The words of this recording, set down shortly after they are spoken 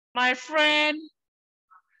My friend,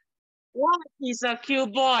 what is a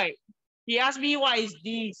cuboid? He asked me, what is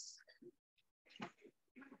this?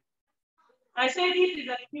 I say this is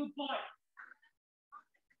a cuboid.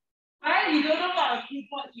 Right? You don't know what a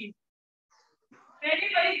cuboid is.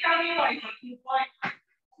 Anybody tell me what is a cuboid?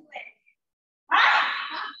 Huh?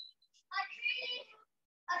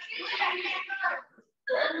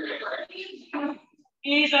 It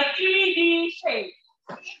is a 3D shape.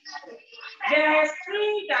 There has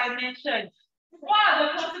 3 dimensions. What are the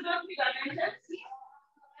possible 3 dimensions?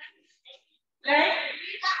 Length,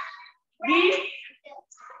 width,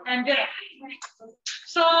 and depth.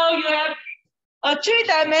 So you have a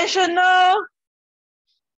 3-dimensional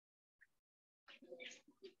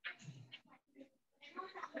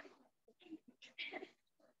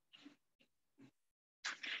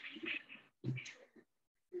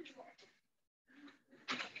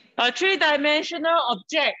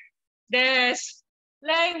object. There's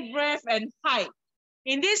length, breadth, and height.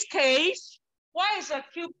 In this case, why is a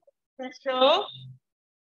cube special?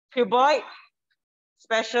 Cuboid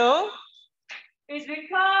special? It's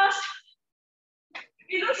because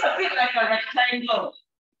it looks a bit like a rectangle.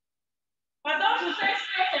 But don't you say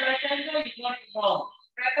square and rectangle is not wrong.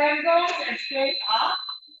 Rectangles and squares are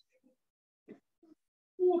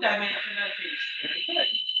 2-dimensional things. Very good.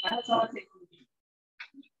 That's all I say.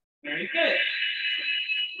 Very good.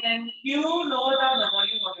 And you lower down the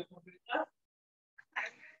volume of your computer.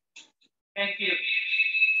 Thank you.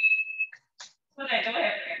 So that I don't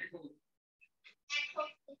have to echo.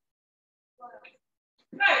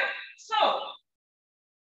 Right. So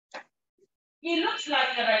it looks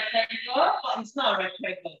like a rectangle, but it's not a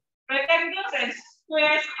rectangle. Rectangles and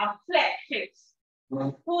squares are flat shapes.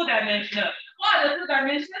 2-dimensional. What are the 2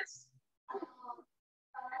 dimensions?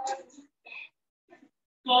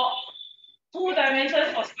 For 2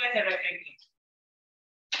 dimensions for squares and rectangles.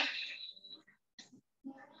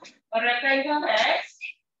 A rectangle has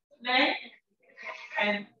length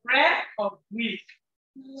and breadth of width.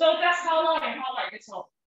 So that's how long and how wide is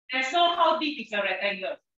all. There's no how deep is a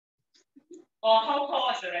rectangle or how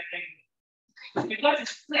tall is a rectangle because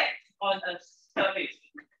it's flat on the surface.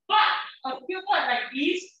 But a cuboid like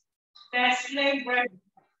this, there's length, breadth.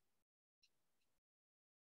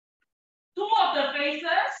 2 of the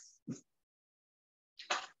faces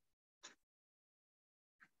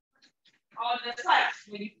on the sides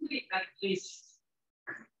when you put it like this.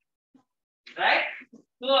 Right?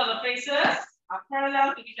 2 of the faces are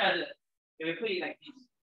parallel to each other. When we put it like this.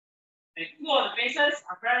 And 2 of the faces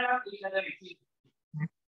are parallel to each other.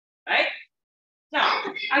 Right? Now,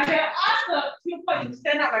 I can ask the cuboid to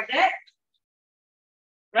stand up like that.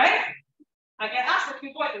 Right? I can ask the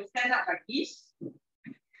cuboid to stand up like this.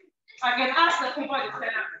 I can ask the cuboid to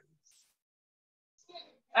stand up like this.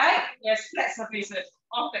 Right? Yes, flat surfaces,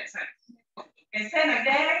 all flat sides. Can stand like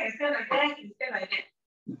that, can stand like that, can stand like that.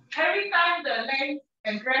 Every time the length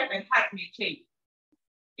and breadth and height may change.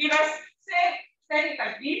 If I say stand it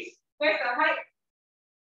like this, where's the height?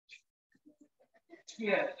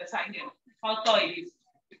 Here, the side here. How tall it is.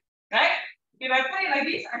 Right? If I put it like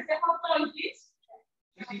this, I say how tall it is?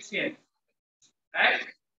 It is here. Right?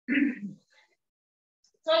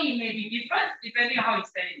 So it may be different depending on how you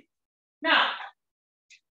stand it. Now,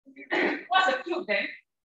 what's a cube then?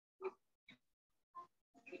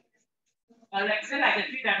 Let's say like a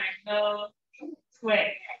 3-dimensional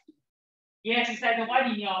square. Yes, it's like the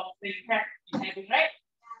one in your having, right?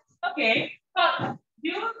 Okay, but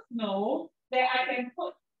you know that I can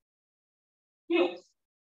put cubes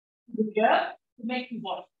here to make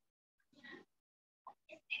cuboid.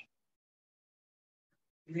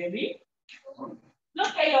 Really?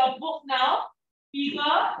 Look at your book now.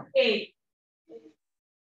 Figure A.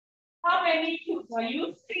 How many cubes are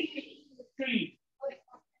you? 3.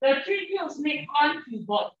 The 3 cubes make 1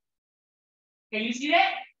 cuboid. Can you see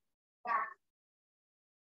that?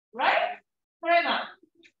 Right? Correct now.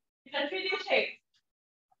 It's a 3D shape.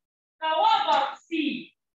 Now what about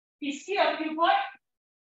C? Is C a cuboid?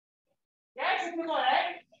 Yeah, it's a cuboid,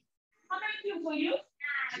 right? How many cubes will you?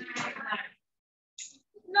 9.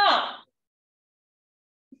 No.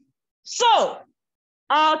 So,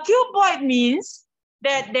 cuboid means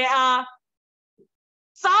that there are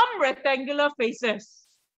some rectangular faces.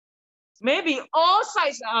 Maybe all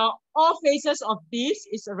faces of this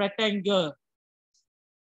is a rectangle.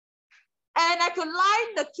 And I could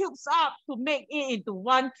line the cubes up to make it into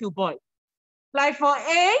 1 cuboid. Like for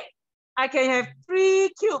A, I can have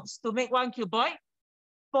 3 cubes to make 1 cuboid.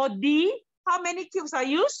 For D, how many cubes are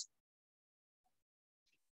used?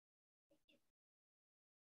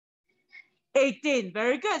 18.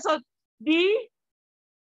 Very good. So D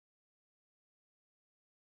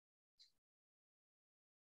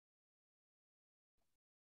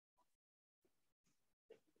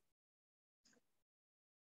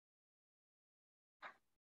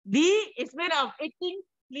D is made of 18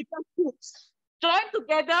 little cubes joined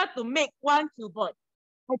together to make one cuboid.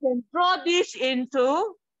 I can draw this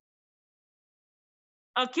into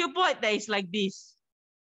a cuboid that is like this.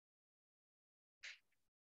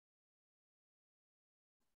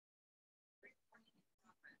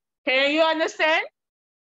 Can you understand?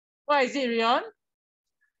 What is it, Rion?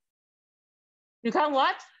 You can't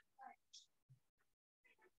what?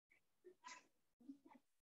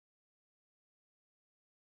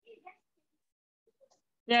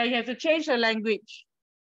 Yeah, you have to change the language.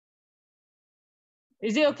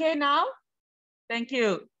 Is it okay now? Thank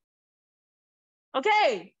you.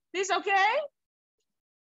 Okay, this okay?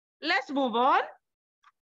 Let's move on.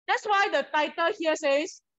 That's why the title here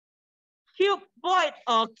says cuboid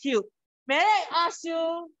or cube. May I ask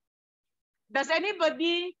you, does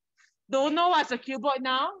anybody don't know what's a cuboid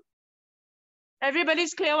now?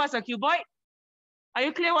 Everybody's clear what's a cuboid? Are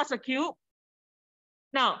you clear what's a cube?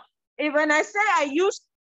 Now, when I say I use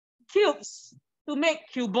cubes to make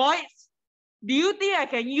cuboids, do you think I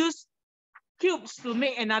can use cubes to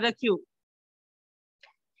make another cube?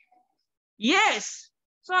 Yes.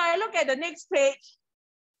 So I look at the next page.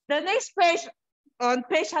 The next page, on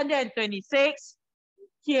page 126,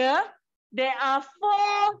 here, there are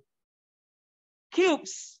 4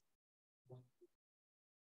 cubes.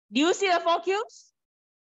 Do you see the 4 cubes?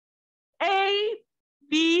 A,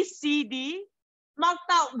 B, C, D, marked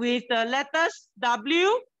out with the letters W,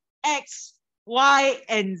 X, Y,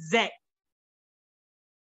 and Z.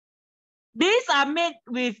 These are made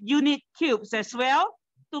with unit cubes as well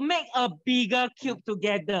to make a bigger cube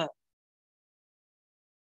together.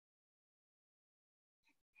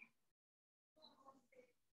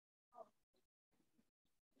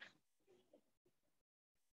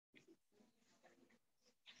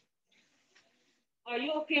 Are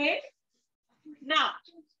you okay? Now,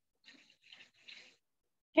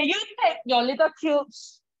 can you take your little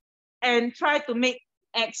cubes and try to make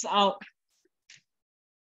X out?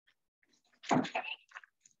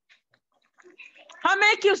 How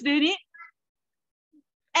many cubes do you need?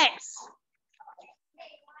 X.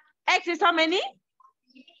 X is how many?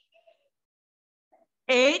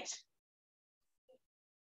 8.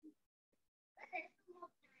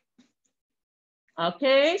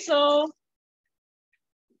 Okay, so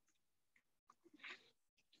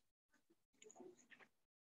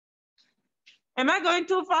am I going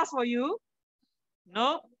too fast for you?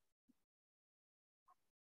 No.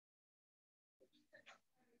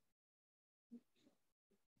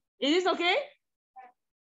 Is this okay?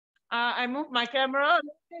 I move my camera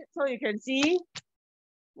so you can see.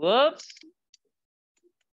 Whoops.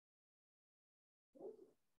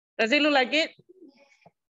 Does it look like it?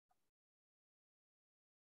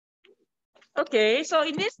 Okay, so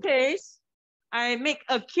in this case, I make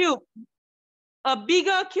a cube, a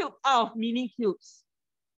bigger cube out of mini cubes.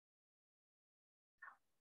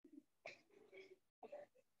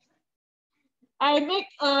 I make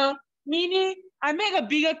a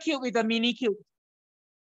bigger cube with a mini cube.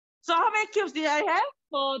 So how many cubes did I have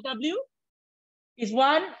for W? It's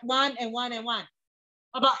 1, 1, and 1, and 1.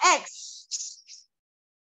 About X,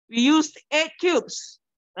 we used 8 cubes,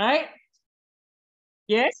 right?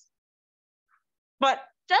 Yes. But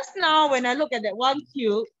just now, when I look at that 1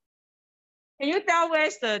 cube, can you tell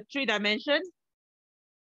where's the 3 dimension?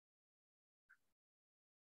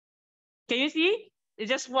 Can you see? It's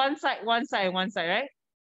just one side, and one side, right?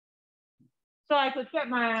 So I could get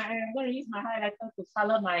I'm going to use my highlighter to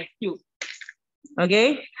color my cube.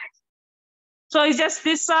 Okay. So it's just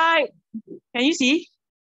this side. Can you see?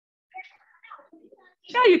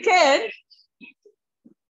 Yeah, you can.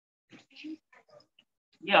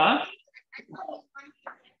 Yeah.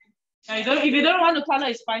 If you don't want to color,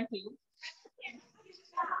 it's fine too.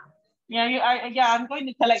 Yeah, I'm going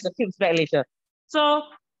to collect the cubes back later. So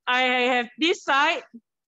I have this side.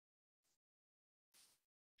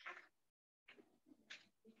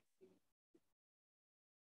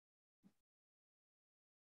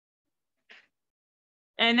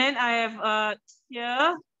 And then I have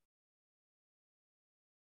here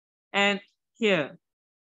and here.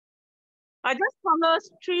 I just color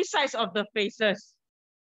 3 sides of the faces.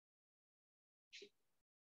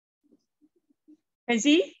 Can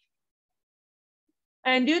see?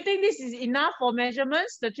 And do you think this is enough for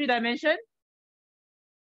measurements, the 3 dimension?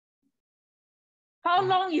 How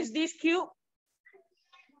long is this cube?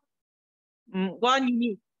 1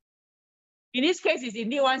 unit. In this case, it's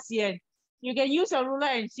indeed 1 cm. You can use a ruler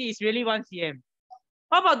and see it's really 1 cm.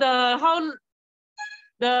 How about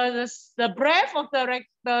the breadth of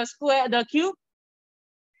the square, the cube?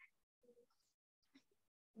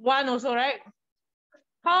 1 also, right?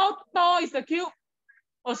 How tall is the cube?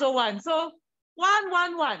 Also 1. So 1,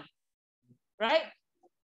 1, 1. Right?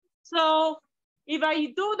 So if I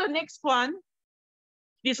do the next one,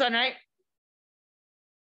 this one, right?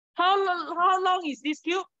 How long is this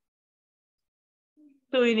cube?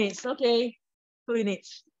 2 units. Okay. 2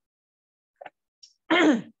 units.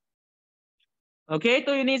 Okay,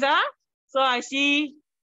 2 units. So I see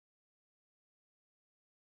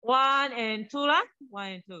 1 and 2 lah. 1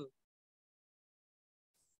 and 2.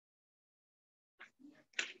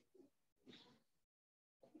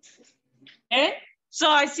 Okay, so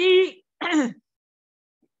I see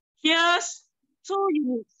here's 2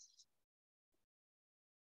 units.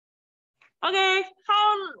 Okay,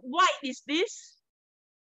 how wide is this?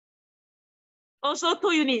 Also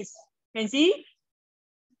 2 units. Can see?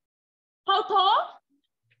 How tall?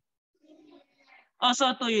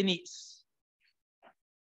 Also 2 units.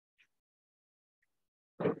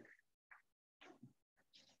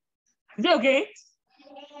 Is it okay?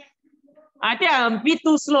 I think I'm a bit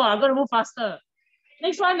too slow. I'm going to move faster.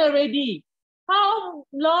 Next one already. How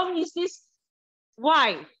long is this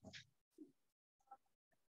wide?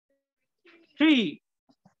 3.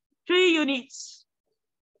 3 units.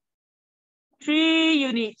 3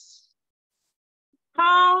 units.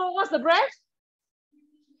 What's the breadth?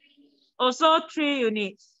 Also 3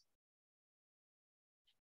 units.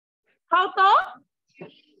 How tall?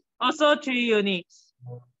 Also 3 units.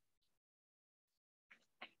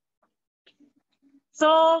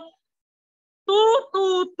 So 2,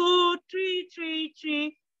 2, 2, 3, 3,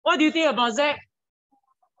 3. What do you think about that?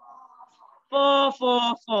 4,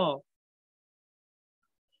 4, 4.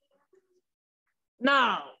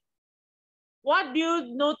 Now, what do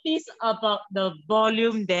you notice about the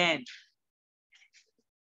volume then?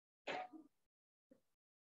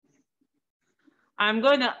 I'm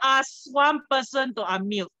going to ask one person to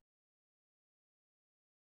unmute.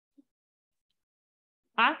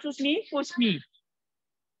 Choose me? Who's me?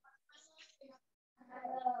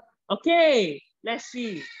 Okay, let's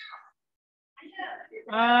see.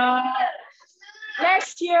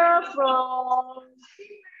 Let's hear from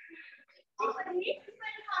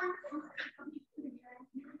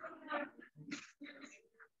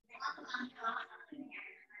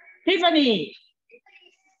Tiffany.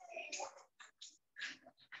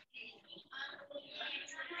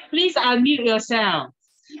 Please unmute yourself.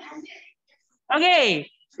 Okay,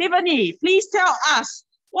 Tiffany, please tell us,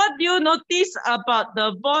 what do you notice about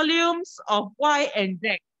the volumes of Y and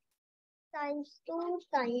Z? Times 2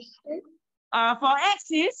 times 2. For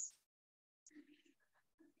X is?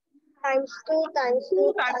 Times 2 times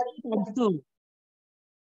 2 times 2.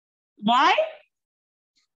 Y?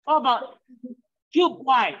 What about cube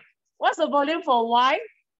Y? What's the volume for Y?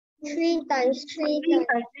 3 times 3 3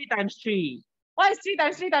 times 3 times 3. What is 3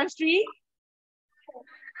 times 3 times 3?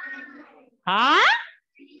 Huh?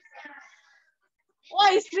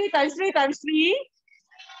 What is 3 times 3 times 3?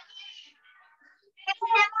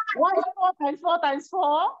 What is 4 times 4 times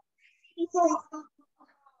 4?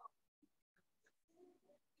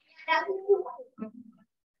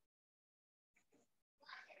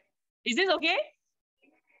 Is this okay?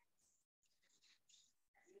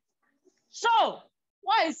 So,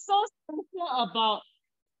 what is so special about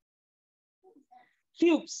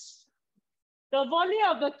cubes? The volume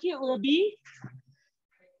of the cube will be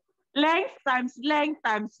length times length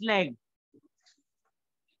times length.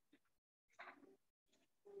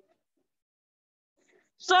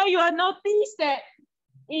 So you will notice that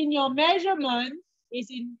in your measurement is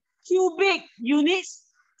in cubic units,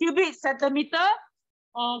 cubic centimeter,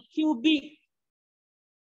 or cubic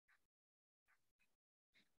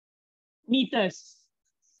meters.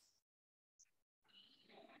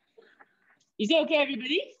 Is it okay,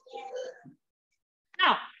 everybody?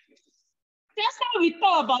 Now, just now we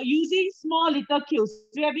talked about using small little cubes.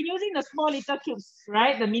 We have been using the small little cubes,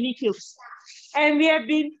 right? The mini cubes. And we have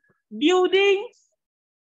been building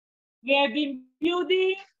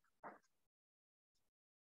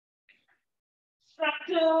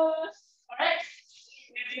structures, correct?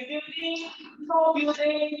 We've been building small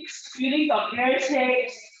buildings, buildings of various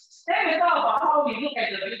shapes. Then we talk about how we look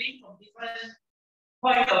at the building from different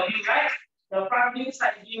points of view, right? The front view,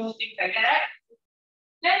 side view, things like that.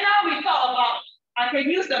 Then now we talk about, I can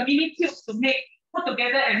use the mini cubes to put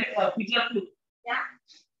together and make a bigger cube. Yeah.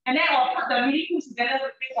 And then I'll put the mini cubes together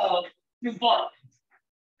to make a cuboid.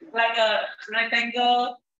 Like a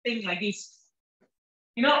rectangle thing like this.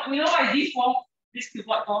 You know what is this for? This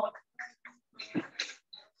cuboid for?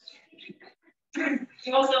 It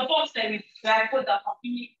was the box that I put the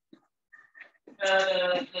coffee,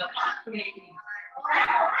 the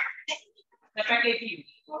packaging.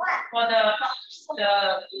 for the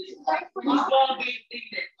football game thing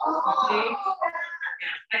that play.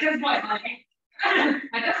 Yeah, I just bought another one.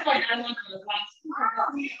 I just bought another one for the class.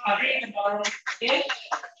 I'll bring it tomorrow. Okay.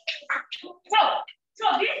 So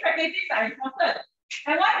these packages are important.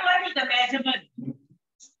 And why do I need the measurement?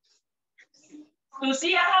 To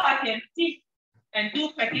see how I can see and do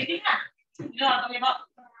packaging. You know what I'm talking about?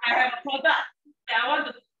 I have a product that I want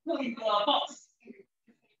to put into a box.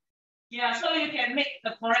 Yeah, so you can make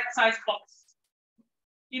the correct size box.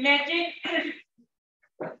 Imagine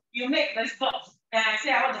you make this box and I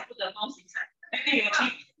say I want to put the mouse inside. Maybe you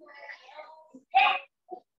think,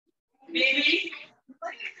 maybe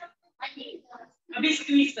a bit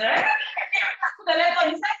squeezed, right? Put the letter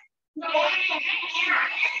inside.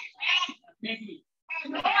 Maybe.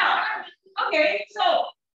 Okay, so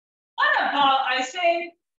what about I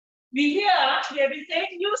say we have been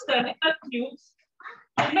saying use the little cubes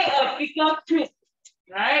to make a bigger cube,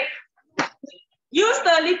 right? Use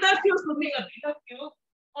the little cubes to make a bigger cube,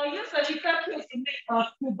 or use the little cubes to make a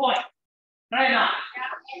cuboid. Right now.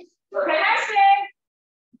 Can I say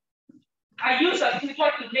I use a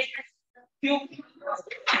cuboid to make cube?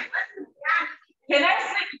 Can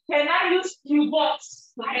I use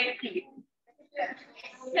cuboids to make cube? Can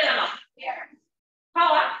or not? How?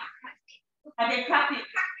 I can cut it.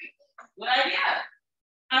 Good idea.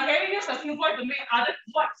 And can we use a cuboid to make other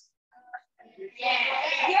cuboids?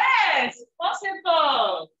 Yes,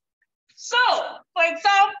 possible. So, for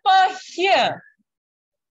example, here.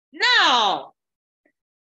 Now,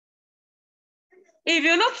 if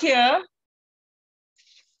you look here,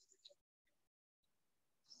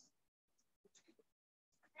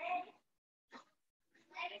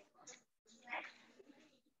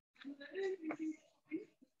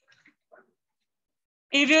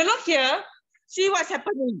 see what's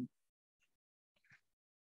happening.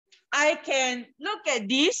 I can look at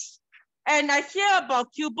this and I hear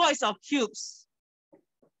about cuboids of cubes,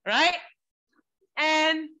 right?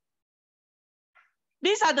 And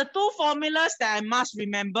these are the two formulas that I must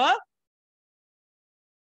remember.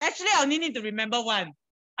 Actually, I only need to remember one.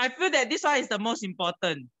 I feel that this one is the most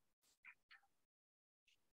important.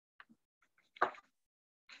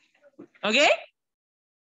 Okay?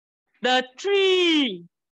 The 3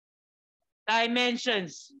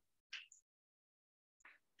 dimensions.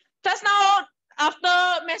 Just now,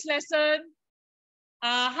 after math lesson,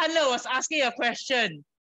 Hanle was asking a question.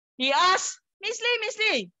 He asked, Miss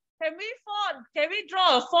Lee, can we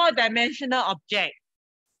draw a 4-dimensional object?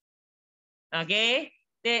 Okay,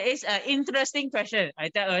 there is an interesting question.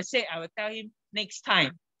 I will tell him next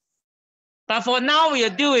time. But for now,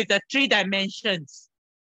 we'll deal with the 3 dimensions.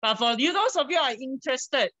 But for you, those of you who are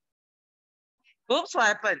interested, oops, what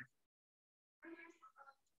happened?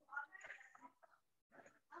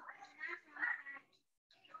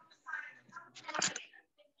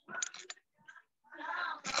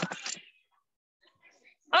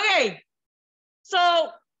 Okay, so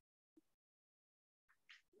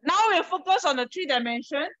now we'll focus on the 3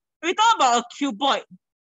 dimension. We talk about a cuboid.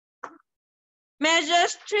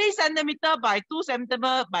 Measures 3 centimeter by 2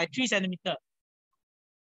 centimeter by 3 centimeter.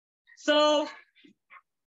 So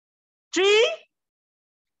 3,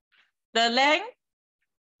 the length,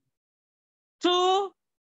 2,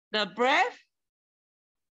 the breadth,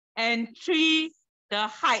 and 3, the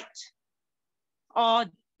height or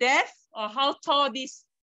depth or how tall this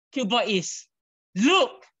cuboid is.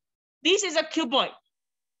 Look, this is a cuboid.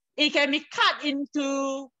 It can be cut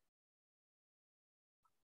into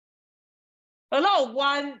a lot of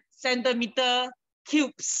 1 centimeter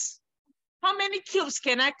cubes. How many cubes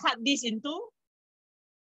can I cut this into?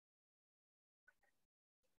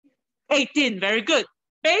 18, very good.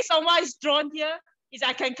 Based on what is drawn here, is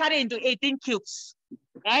I can cut it into 18 cubes,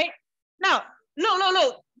 right? Now,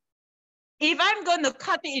 look. If I'm going to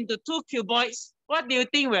cut it into 2 cuboids, what do you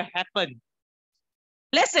think will happen?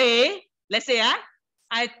 Let's say,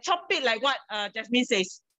 I chop it like what Jasmine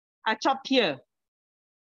says. I chop here.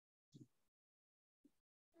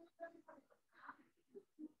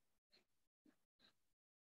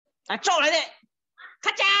 I chop like that.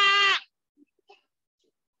 Kacha!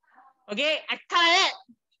 Okay, I cut like that.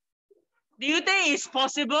 Do you think it's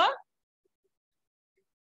possible?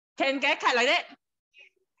 Can I cut like that?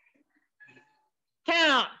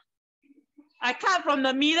 Cannot. I cut from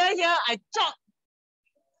the middle here, I chop.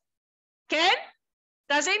 Can?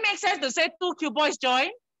 Does it make sense to say 2 cuboids join?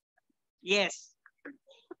 Yes.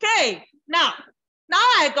 Okay, now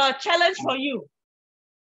I got a challenge for you.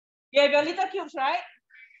 You have your little cubes, right?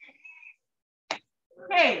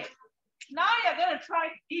 Okay, now you're going to try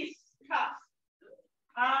this task.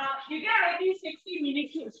 You get ready 60 mini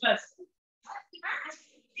cubes first.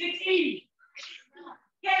 16.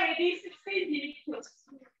 Get ready, 16 mini cubes.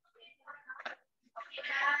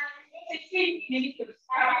 16 mini cubes.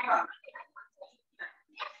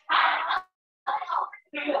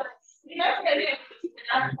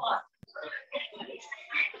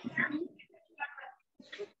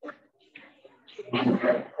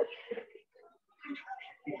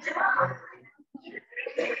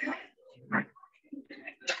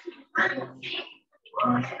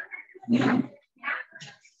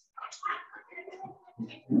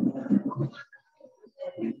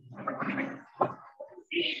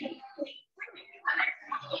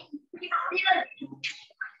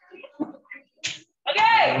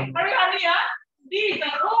 Okay, hurry, yeah. These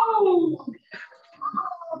are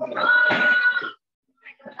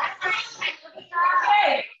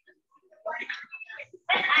okay.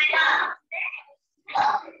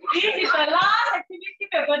 This is the last activity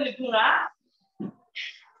we're going to do, huh?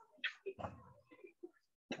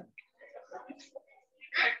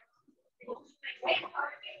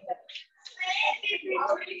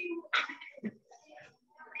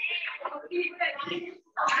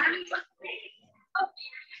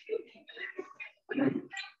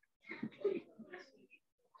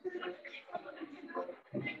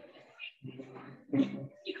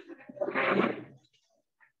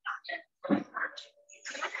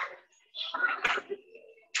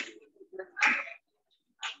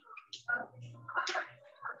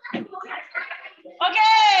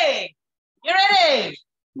 Okay, you ready?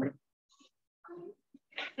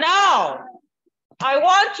 Now, I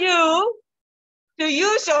want you to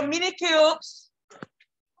use your mini cubes.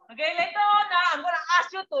 Okay, later on, I'm going to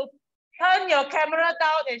ask you to turn your camera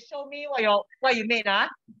down and show me what you made. Huh?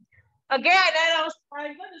 Okay, and then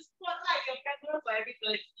I'm going to spotlight your camera for everybody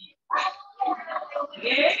to see.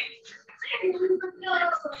 Okay?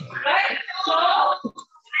 Right? So,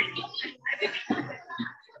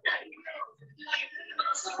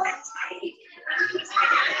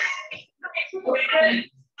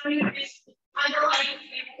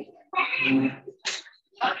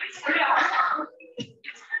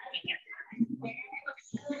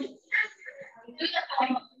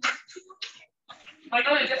 I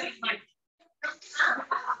know it just is mine.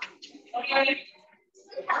 Okay.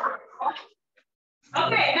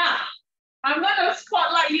 Okay, now I'm gonna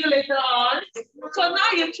spotlight you later on. So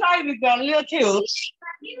now you try with your little cubes.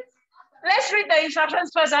 Let's read the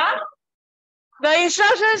instructions first, huh? The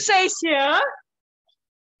instruction says here.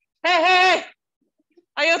 Hey,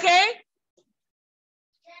 are you okay?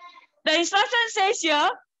 The instruction says here,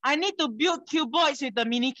 I need to build cuboids with the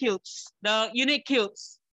mini cubes, the unique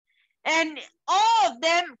cubes. And all of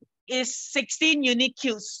them is 16 unique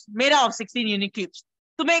cubes, made out of 16 unique cubes,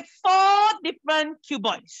 to make 4 different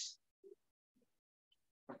cuboids.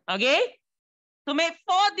 Okay? To make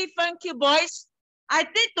 4 different cuboids, I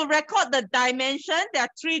need to record the dimension. There are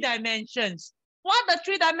 3 dimensions. What the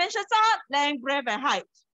 3 dimensions are? Length, breadth, and height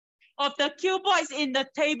of the cuboids in the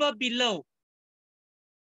table below.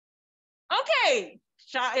 Okay,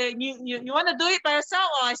 you want to do it by yourself,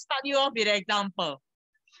 or I start you off with an example?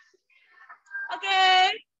 Okay,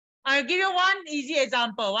 I'll give you one easy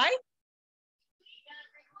example, right?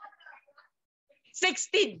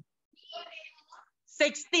 16.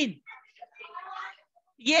 16.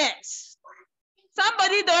 Yes.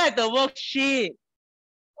 Somebody don't have the worksheet.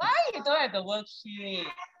 Why you don't have the worksheet?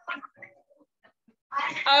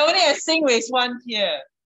 I only have sing with one here.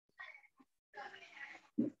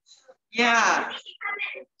 Yeah.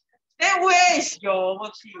 Then where is your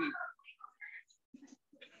worksheet?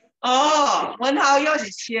 Oh, one how yours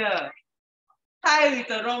is here. Tie with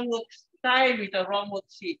the wrong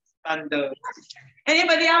worksheet under.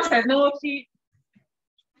 Anybody else has no worksheet?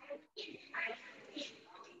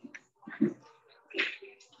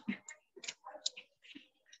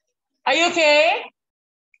 Are you okay?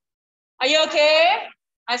 Are you okay?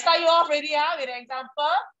 I start you off already with an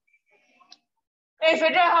example. Hey,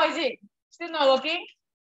 Frederick, how is it? Still not working?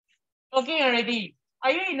 Working already.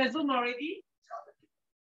 Are you in the Zoom already?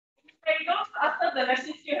 Okay, those after the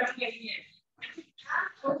lesson still haven't get in yet.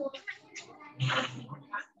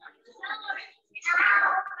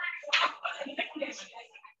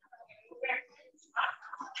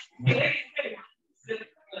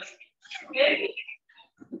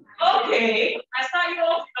 Okay, I start you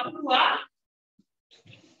off with a clue.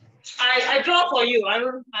 I draw for you. I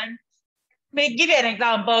may give you an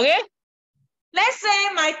example, okay? Let's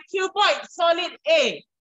say my cuboid solid A.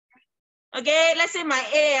 Okay, let's say my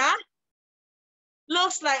A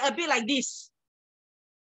looks like a bit like this.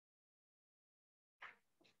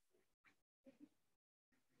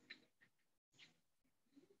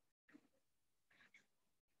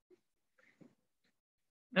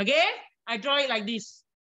 Okay, I draw it like this.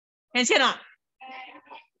 Can see or not?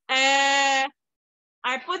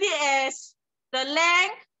 I put it as the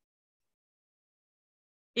length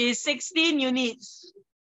is 16 units.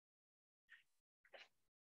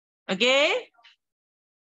 Okay,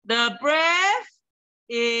 the breadth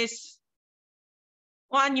is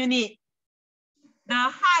 1 unit. The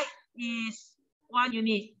height is 1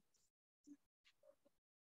 unit.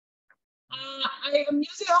 I am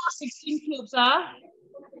using all 16 cubes.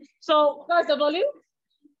 So what's the volume?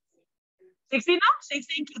 16 now?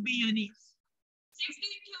 16 cubic units. 16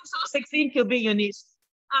 cubes or 16 cubic units.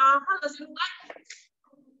 How does it look like?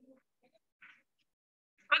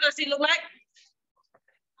 How does it look like?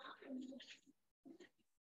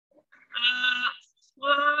 1,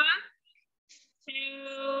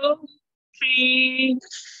 2, 3,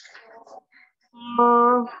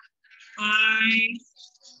 4, 5,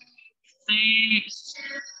 6,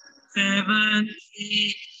 7,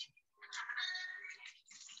 8,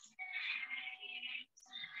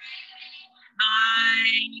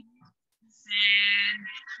 9, 10,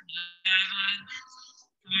 11,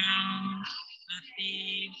 12,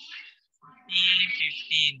 13, 14,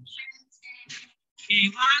 15. Okay,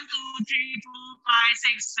 1, 2, 3, 4, 5,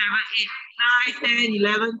 6, 7, 8, 9, 10,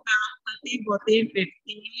 11, 12, 13, 14, 15,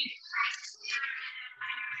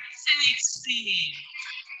 16.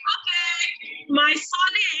 Okay, my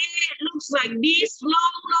solid looks like this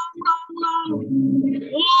long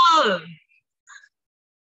wall.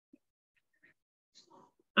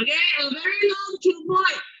 Okay, a very long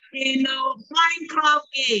cuboid in a Minecraft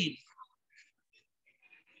game.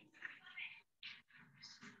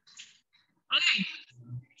 Okay,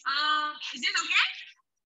 is it okay?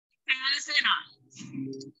 Can you understand now? Can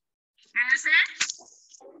you understand?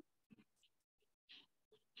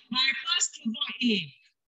 My first cuboid A.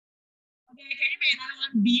 Okay, can you make another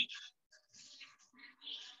one B?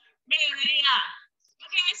 Make already,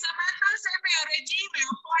 Okay, Samantha said make already.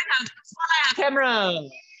 We'll point her camera.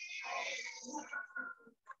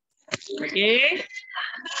 Okay.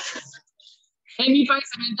 Let me find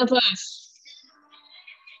Samantha first.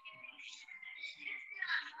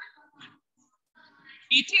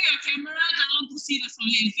 You take your camera down to see the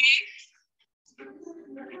solid, okay?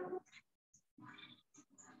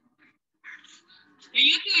 Can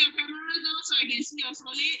you take your camera down so I can see your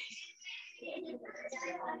solid?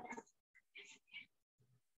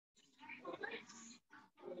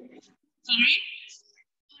 Sorry?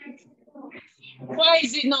 Why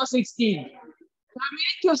is it not 16? How many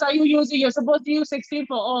cubes are you using? You're supposed to use 16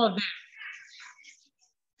 for all of them.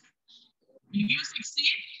 You use 16?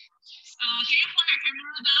 Can you put your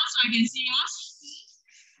camera down so I can see yours?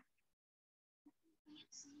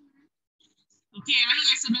 Okay, I look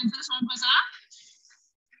at Samantha's one first.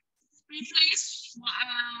 Replace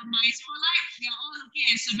my spotlight. We are all looking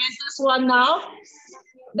at Samantha's one now.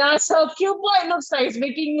 Does her cuboid looks like it's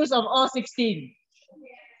making use of all 16?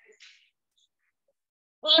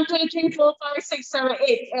 1, 2, 3, 4, 5, 6, 7,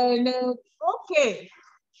 8. And okay.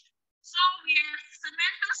 So we have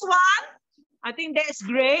Samantha's one. I think that's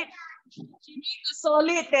great. She made a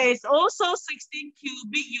solid. There is also 16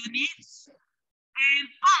 cubic units. And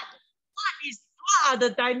what are the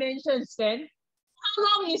dimensions then? How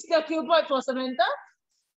long is the cuboid for Samantha?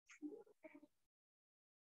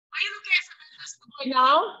 Are you looking at Samantha's cuboid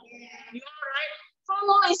now? You are right. How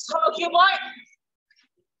long is her cuboid?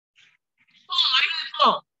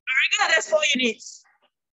 4. Very good. That's 4 units.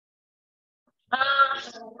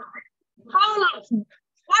 How long?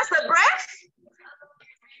 What's the breadth?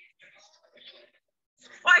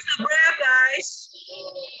 What's the breadth, guys?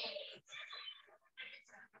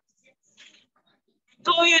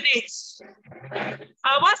 2 units.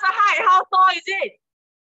 What's the height? How tall is it?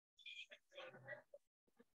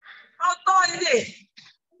 How tall is it?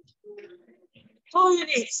 2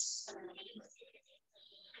 units.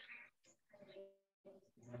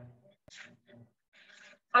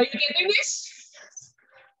 Are you getting this?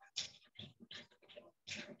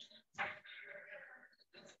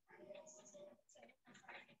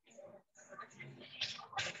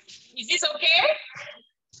 Is this okay?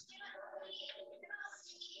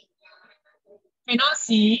 Cannot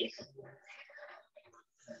see.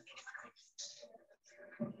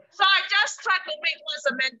 So I just tried to make what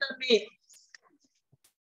Samantha made.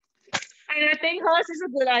 And I think hers is a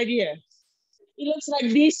good idea. It looks like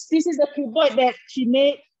this. This is the cuboid that she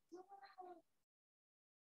made.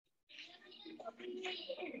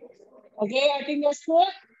 Okay, I think that's good.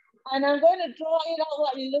 And I'm going to draw it out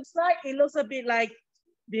what it looks like. It looks a bit like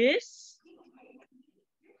this.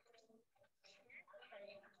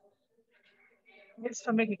 Let's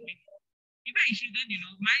make it big. I shouldn't, you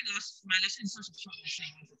know, my lesson is such a short lesson.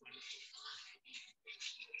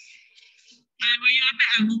 And when you are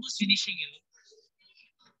back, I'm almost finishing, you know.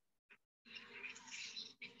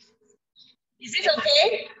 Is this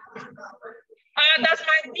okay? Does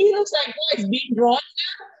my B looks like what is being drawn?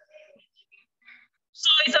 So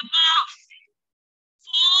it's about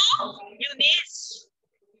 4 units,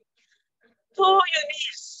 2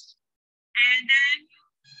 units, and then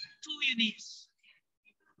 2 units.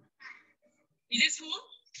 Is this full?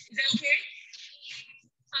 Is that okay?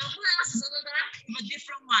 Who else is other than a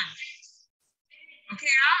different one? Okay,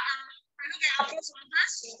 I look at Aki's one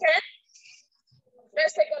first. Okay.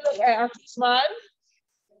 Let's take a look at Aki's one.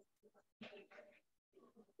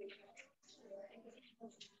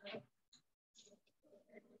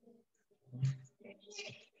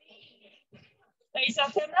 Is your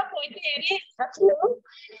camera pointing at it? Aki?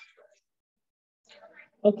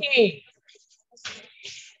 Okay.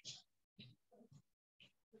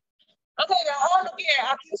 Okay, you're all looking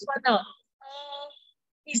at Aki's one now.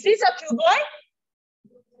 Is this a cuboid?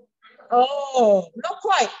 Oh, not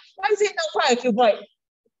quite. Why is it not quite a cuboid?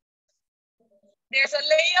 There's a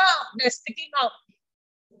layer that's sticking out.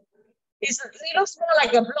 It looks more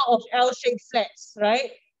like a block of L-shaped flats,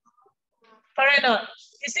 right? Correct or not?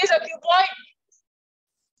 Is this a cuboid?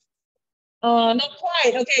 Not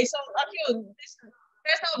quite. Okay, so Akil,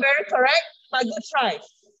 that's not very correct, but good try.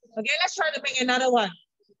 Okay, let's try to make another one.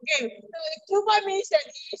 Okay, so cuboid means that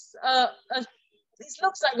this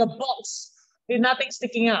looks like a box with nothing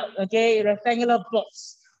sticking out. Okay, rectangular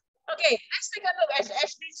box. Okay, let's take a look at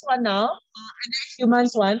Ashley's one now, and then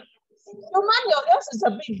Human's one. Human, yours is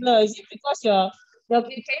a bit blur. Is it because can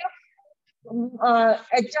you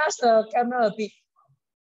adjust the camera a bit?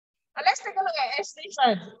 Let's take a look at Ashley's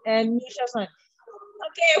one and Nisha's one.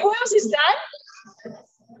 Okay, who else is done?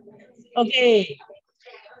 Okay.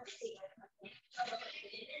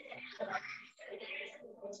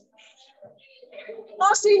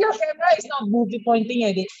 Oh, see, your camera is not moving, pointing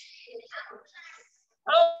at it.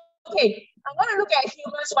 Okay, I'm going to look at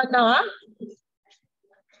Human's one now. Huh?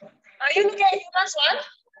 Are you looking at Human's one?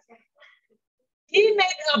 He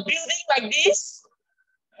made a building like this.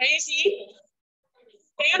 Can you see?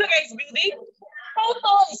 Can you look at his building? How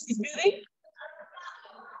tall is his building?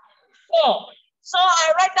 4. So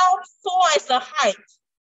I write down 4 as the height,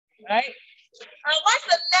 right? What's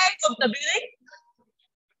the length of the building?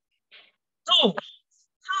 2.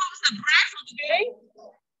 How's the breadth of the building?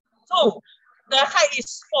 2. The height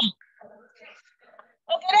is 4.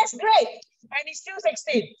 Okay, that's great. And it's still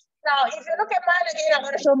 16. Now, if you look at mine again, I'm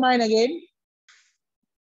going to show mine again.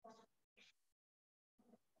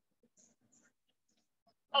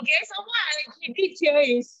 Okay, so what I did here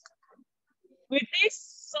is, with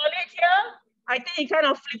this solid here, I think he kind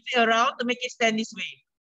of flipped it around to make it stand this way.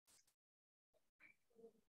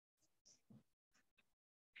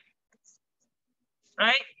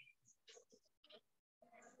 Right?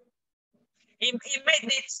 It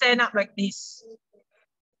made it stand up like this.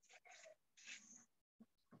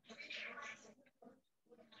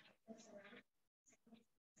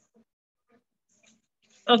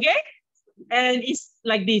 Okay? And it's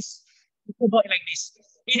like this. Like this.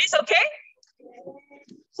 Is this okay?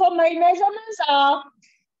 So my measurements are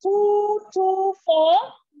 2, 2, 4.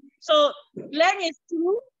 So length is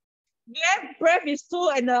 2, breadth is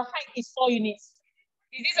 2, and the height is 4 units.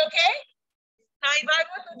 Is this okay? Now, if I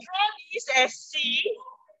were to draw this as C,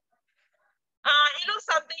 it looks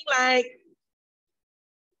something like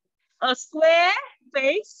a square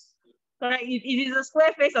face. Correct? It is a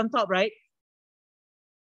square face on top, right?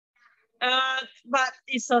 But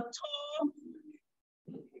it's a tall.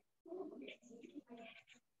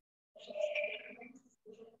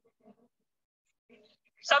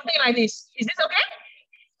 Something like this. Is this okay?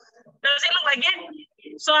 Does it look like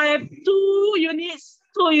it? So I have 2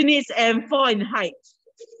 units and 4 in height.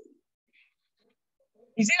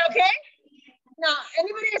 Is it okay? Now,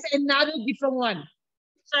 anybody has another different one?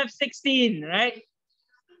 So I have 16, right?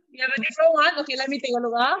 You have a different one? Okay, let me take a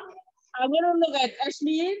look. I'm going to look at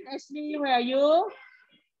Ashley. Ashley, where are you?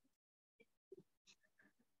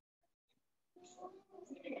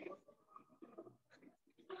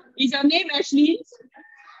 Is your name Ashley?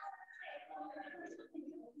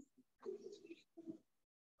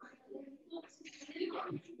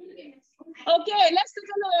 Okay, let's take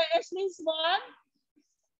a look at Ashley's one.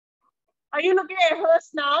 Are you looking at hers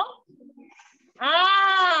now?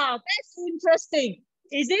 Ah, that's interesting.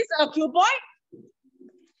 Is this a cuboid?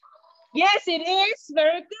 Yes, it is.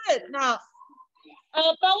 Very good. Now,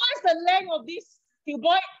 but what's the length of this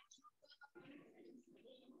cuboid?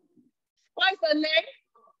 What's the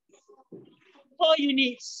length? 4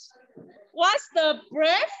 units. What's the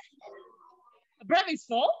breadth? Breadth is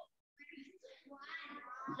 4.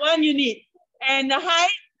 1 unit. And the height?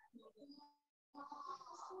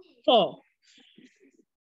 4.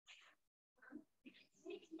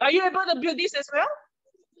 Are you able to build this as well?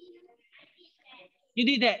 You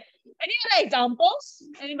did that. Any other examples?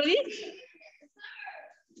 Anybody?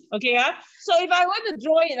 Okay, so if I want to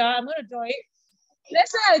draw it, I'm going to draw it.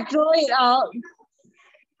 Let's say I draw it out.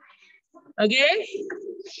 Okay.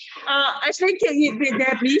 Actually, can you be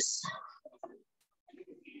there, please?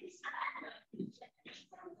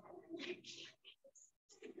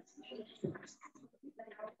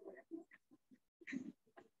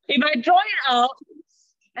 If I draw it out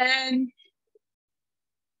and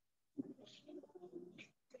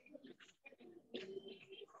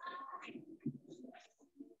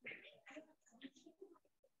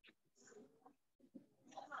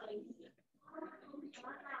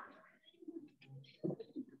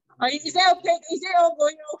is that okay? Is it all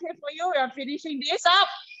going okay for you? We are finishing this up.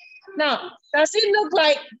 Now, does it look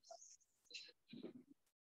like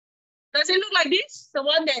this? The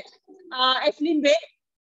one that Ashlyn made?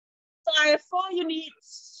 So I have 4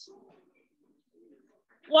 units,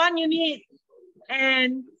 1 unit,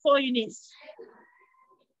 and 4 units.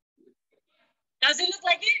 Does it look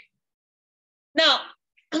like it? Now,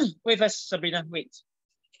 wait first, Sabrina, wait.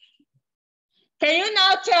 Can you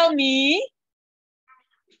now tell me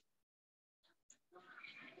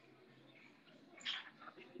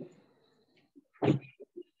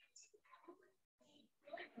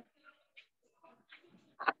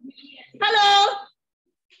hello?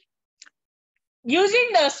 Using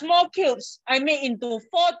the small cubes, I made into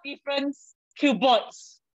 4 different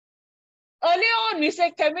cuboids. Earlier on, we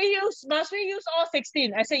said, must we use all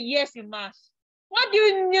 16? I said, yes, you must. What do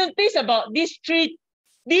you notice about these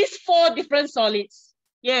 4 different solids?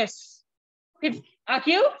 Yes.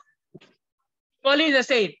 Akil? Probably the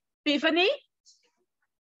same. Tiffany?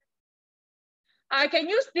 I can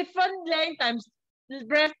use different length times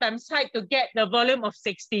breadth times height to get the volume of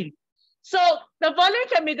 16. So the volume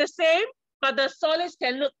can be the same, but the solids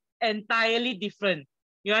can look entirely different.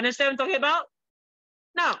 You understand what I'm talking about?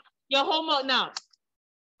 Now, your homework now.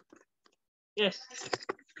 Yes.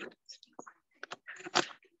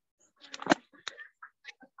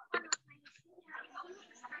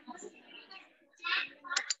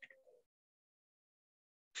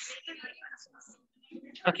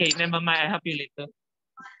 Okay, never mind. I'll help you later.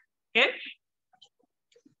 Okay?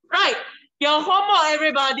 Right. Your homework,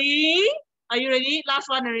 everybody. Are you ready? Last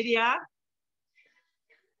one already,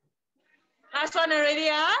 Last one already,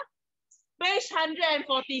 Page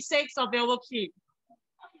 146 of your worksheet.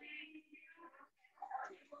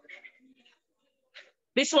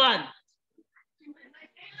 This one.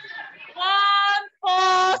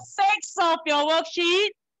 146 of your worksheet.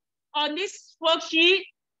 On this worksheet,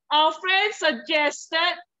 our friend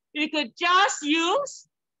suggested we could just use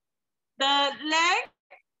the length.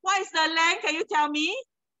 What is the length? Can you tell me?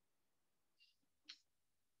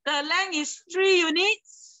 The length is 3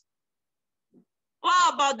 units.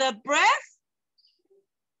 What about the breadth?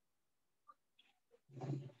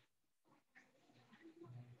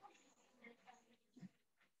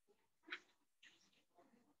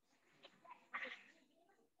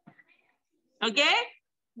 Okay,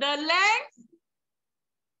 the length,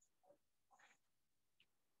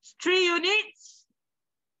 3 units.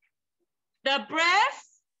 The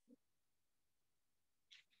breadth,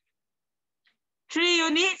 3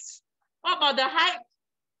 units. What about the height?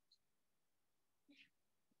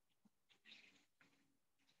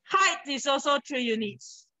 Height is also 3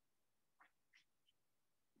 units.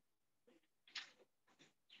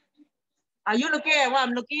 Are you looking at what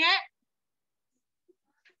I'm looking at?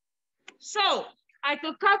 So I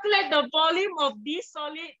could calculate the volume of this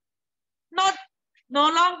solid, no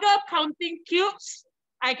longer counting cubes.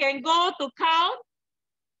 I can go to count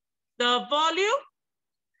the volume,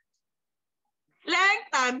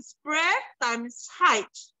 length times breadth times height.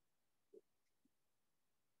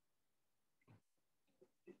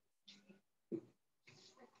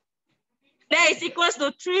 That is equals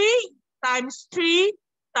to 3 times 3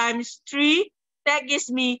 times 3. That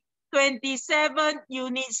gives me 27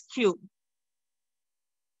 units cubed.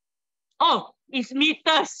 Oh, it's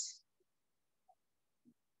meters.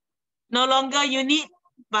 No longer unit,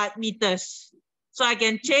 but meters. So I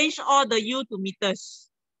can change all the U to meters.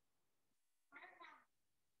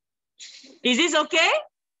 Is this okay?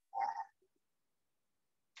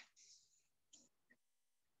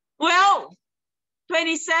 Well,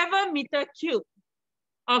 27 meter cube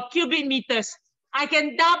or cubic meters. I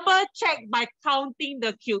can double check by counting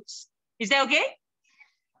the cubes. Is that okay?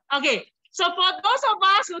 Okay, So for those of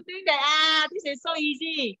us who think that, this is so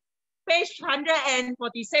easy, page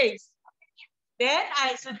 146, then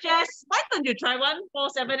I suggest, why don't you try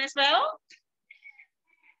 147 as well?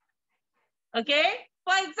 Okay,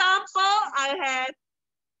 for example, I have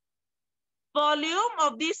volume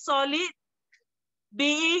of this solid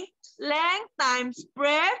being length times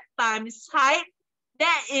breadth times height.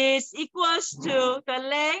 That is equals to the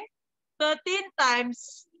length 13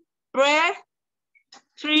 times breadth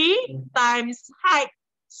 3 times height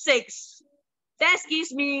 6. That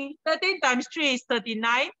gives me 13 times 3 is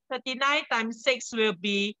 39. 39 times 6 will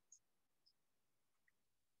be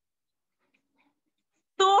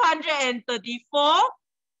 234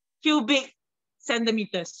 cubic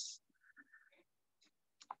centimeters.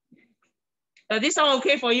 Does this sound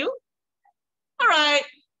okay for you? All right.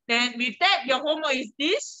 Then with that, your homework is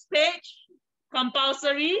this page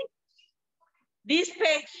compulsory, this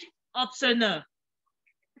page optional.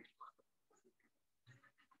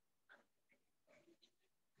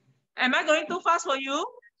 Am I going too fast for you?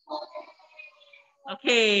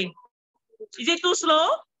 Okay. Is it too slow?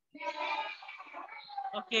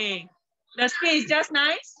 Okay. The speed is just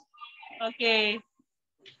nice? Okay.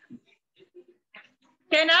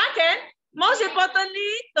 Can? Most importantly,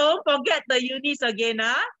 don't forget the units again.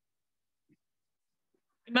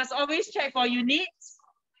 You must always check for units.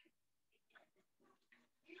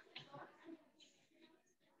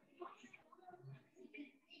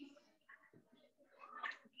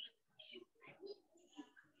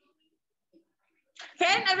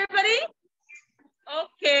 Can everybody?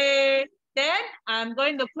 Okay. Then I'm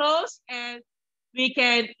going to close and we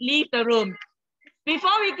can leave the room.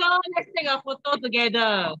 Before we go, let's take a photo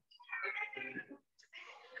together.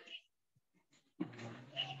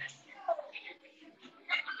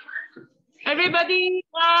 Everybody,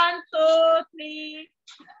 1, 2, 3.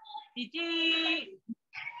 Gigi.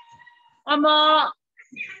 One more.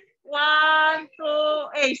 1, 2.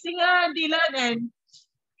 Hey, Singer, Dylan,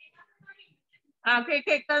 and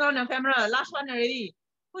okay, turn on the camera. Last one already.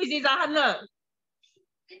 Who is this? Hunter.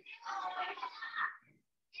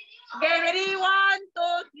 Okay, ready? 1,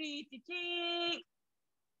 2, 3. Gigi.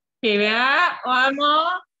 Okay, wait. One more.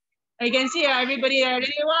 You can see everybody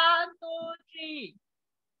ready. 1, 2, 3.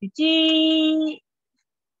 Gigi.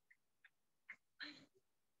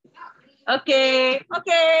 Okay.